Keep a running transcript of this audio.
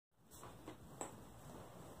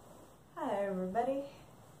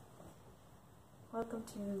welcome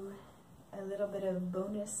to a little bit of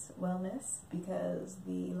bonus wellness, because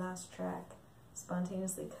the last track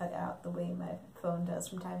spontaneously cut out the way my phone does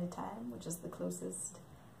from time to time, which is the closest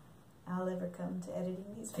I'll ever come to editing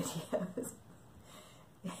these videos,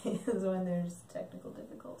 is when there's technical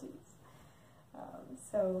difficulties.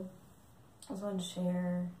 So I just wanted to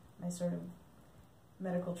share my sort of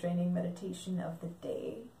medical training meditation of the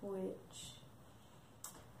day, which,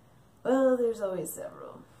 well, there's always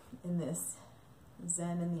several in this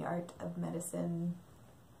Zen and the art of medicine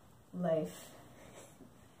life.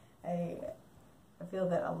 I feel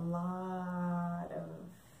that a lot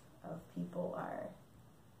of people are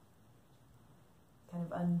kind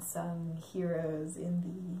of unsung heroes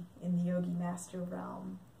in the yogi master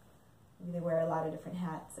realm. Maybe they wear a lot of different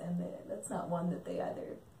hats, and that's not one that they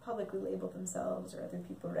either publicly label themselves or other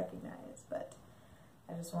people recognize, but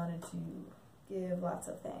I just wanted to give lots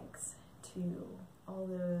of thanks to all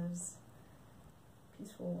those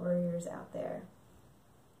peaceful warriors out there.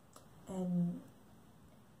 And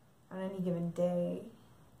on any given day,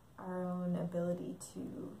 our own ability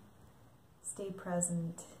to stay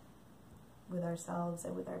present with ourselves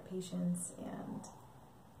and with our patients and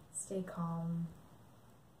stay calm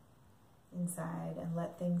inside and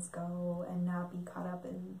let things go and not be caught up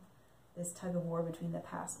in this tug of war between the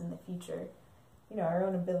past and the future. You know, our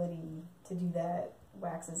own ability to do that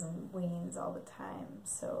waxes and wanes all the time,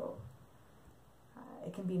 so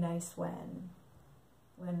it can be nice when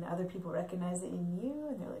other people recognize it in you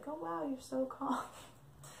and they're like, oh wow, you're so calm.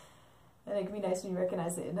 And it can be nice when you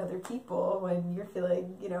recognize it in other people when you're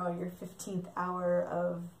feeling, you know, your 15th hour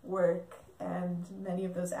of work, and many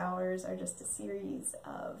of those hours are just a series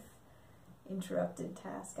of interrupted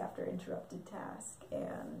task after interrupted task,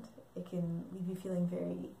 and it can leave you feeling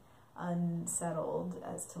very unsettled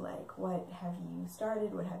as to like, what have you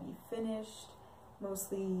started, what have you finished.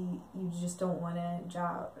 Mostly you just don't want to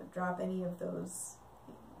drop any of those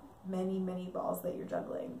many balls that you're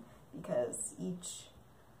juggling, because each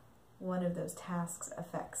one of those tasks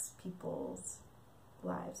affects people's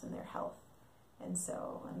lives and their health. And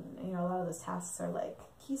so, you know, a lot of those tasks are like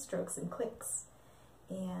keystrokes and clicks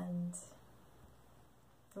and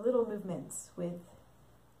little movements with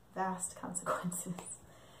vast consequences.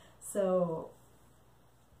 So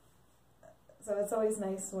it's always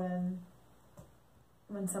nice when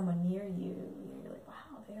someone near you, you're like,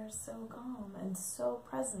 wow, they are so calm and so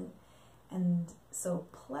present and so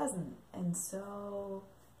pleasant and so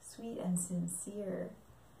sweet and sincere.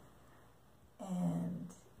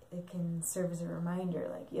 And it can serve as a reminder,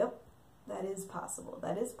 like, yep, that is possible.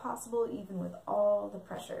 That is possible even with all the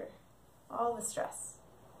pressure, all the stress.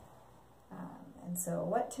 And so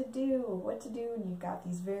what to do when you've got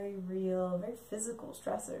these very real, very physical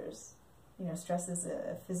stressors. You know, stress is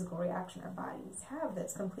a physical reaction our bodies have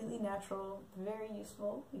that's completely natural, very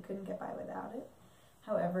useful. You couldn't get by without it.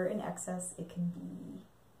 However, in excess, it can be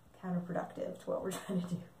counterproductive to what we're trying to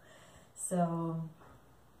do. So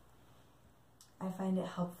I find it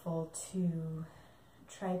helpful to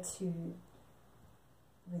try to,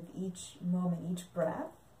 with each moment, each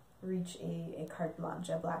breath, reach a carte blanche,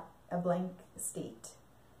 a blank state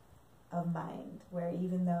of mind, where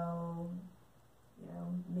even though, you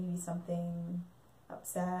know, maybe something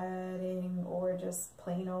upsetting or just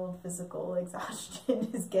plain old physical exhaustion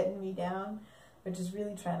is getting me down, but just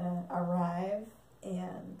really trying to arrive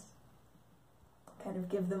and kind of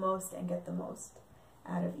give the most and get the most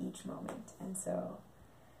out of each moment. And so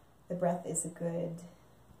the breath is a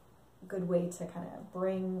good way to kind of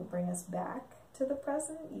bring us back to the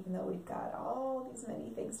present, even though we've got all these many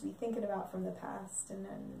things to be thinking about from the past and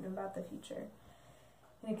about the future.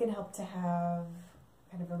 And it can help to have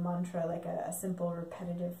kind of a mantra, like a simple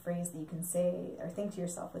repetitive phrase that you can say or think to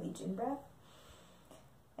yourself with each in-breath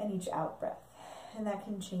and each out-breath. And that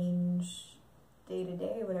can change day to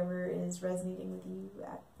day, whatever is resonating with you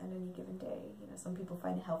at any given day. You know, some people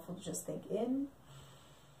find it helpful to just think in,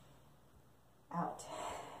 out.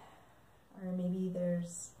 Or maybe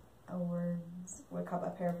there's a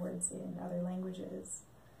pair of words in other languages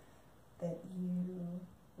that you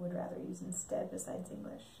would rather use instead besides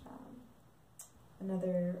English.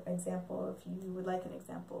 Another example, if you would like an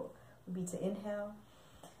example, would be to inhale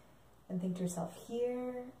and think to yourself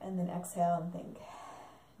here, and then exhale and think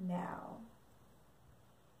now.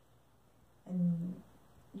 And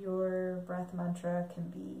your breath mantra can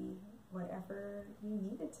be whatever you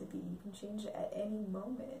need it to be. You can change it at any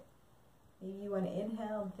moment. Maybe you want to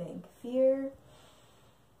inhale and think fear,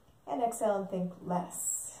 and exhale and think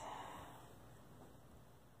less.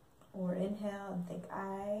 Or inhale and think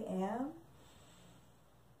I am,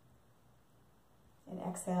 and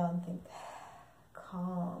exhale and think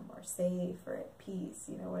calm or safe or at peace,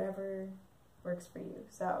 you know, whatever works for you.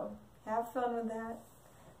 So have fun with that.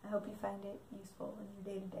 I hope you find it useful in your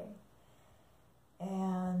day-to-day.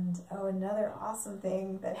 And another awesome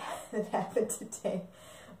thing that happened today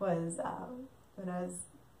was when I was,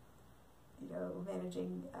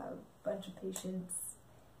 managing a bunch of patients,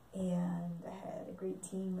 and I had a great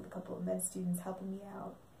team with a couple of med students helping me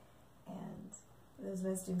out, and those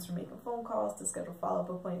med students were making phone calls to schedule follow-up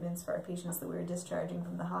appointments for our patients that we were discharging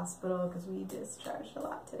from the hospital, because we discharged a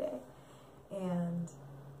lot today. And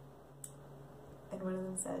one of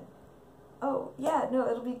them said, "Oh, yeah, no,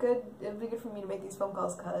 it'll be good for me to make these phone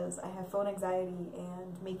calls because I have phone anxiety,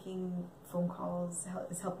 and making phone calls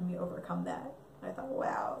is helping me overcome that." And I thought,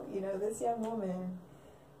 wow, this young woman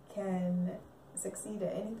can succeed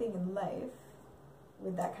at anything in life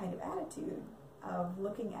with that kind of attitude of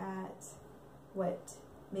looking at what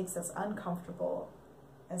makes us uncomfortable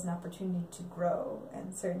as an opportunity to grow.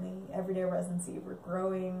 And certainly everyday residency, we're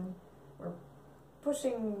growing, we're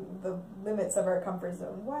pushing the limits of our comfort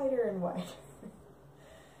zone wider and wider.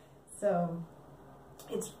 So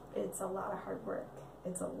it's a lot of hard work,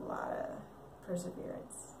 it's a lot of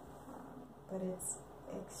perseverance, but it's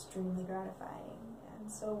extremely gratifying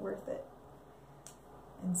and so worth it.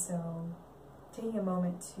 And so taking a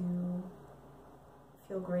moment to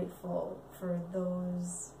feel grateful for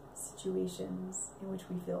those situations in which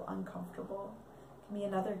we feel uncomfortable can be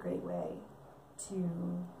another great way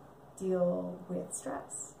to deal with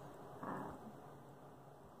stress.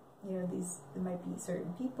 There might be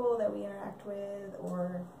certain people that we interact with,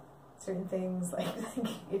 or certain things like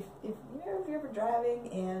if you're ever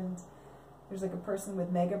driving and there's like a person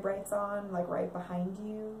with mega brights on like right behind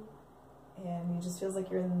you, and it just feels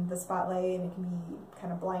like you're in the spotlight, and it can be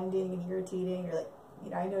kind of blinding and irritating. You're like,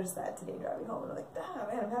 I noticed that today driving home, and I'm like,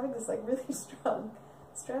 man, I'm having this like really strong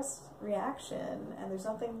stress reaction, and there's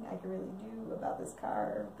nothing I can really do about this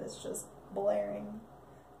car that's just blaring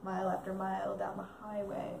mile after mile down the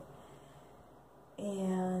highway.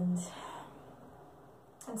 And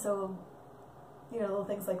so, little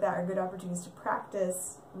things like that are good opportunities to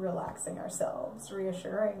practice relaxing ourselves,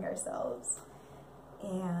 reassuring ourselves,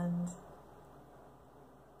 and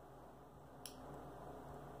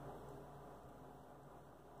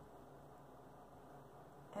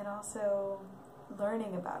also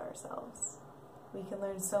learning about ourselves. We can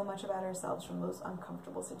learn so much about ourselves from those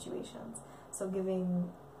uncomfortable situations. So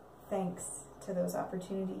giving thanks to those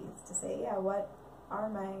opportunities to say, yeah, what are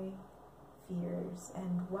my fears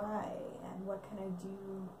and why, and what can I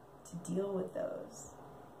do to deal with those,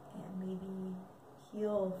 and maybe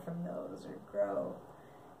heal from those or grow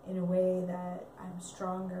in a way that I'm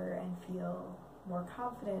stronger and feel more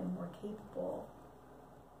confident, more capable,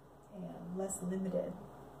 and less limited.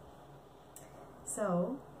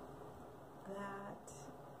 So that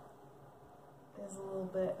is a little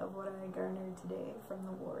bit of what I garnered today from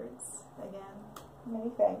the wards. Again, many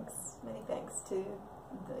thanks to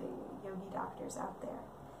the yogi doctors out there.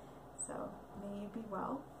 So may you be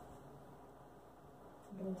well.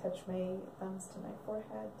 I'm going to touch my thumbs to my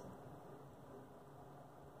forehead.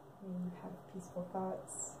 May you have peaceful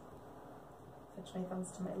thoughts. Touch my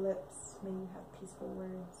thumbs to my lips. May you have peaceful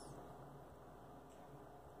words.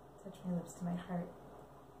 Touch my lips to my heart.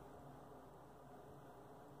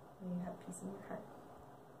 May you have peace in your heart.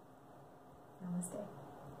 Namaste.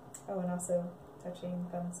 Oh, and also touching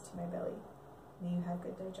thumbs to my belly. May you have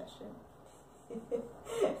good digestion.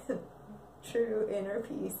 True inner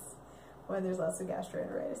peace when there's lots of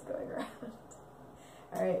gastroenteritis going around.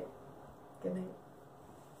 All right. Good night.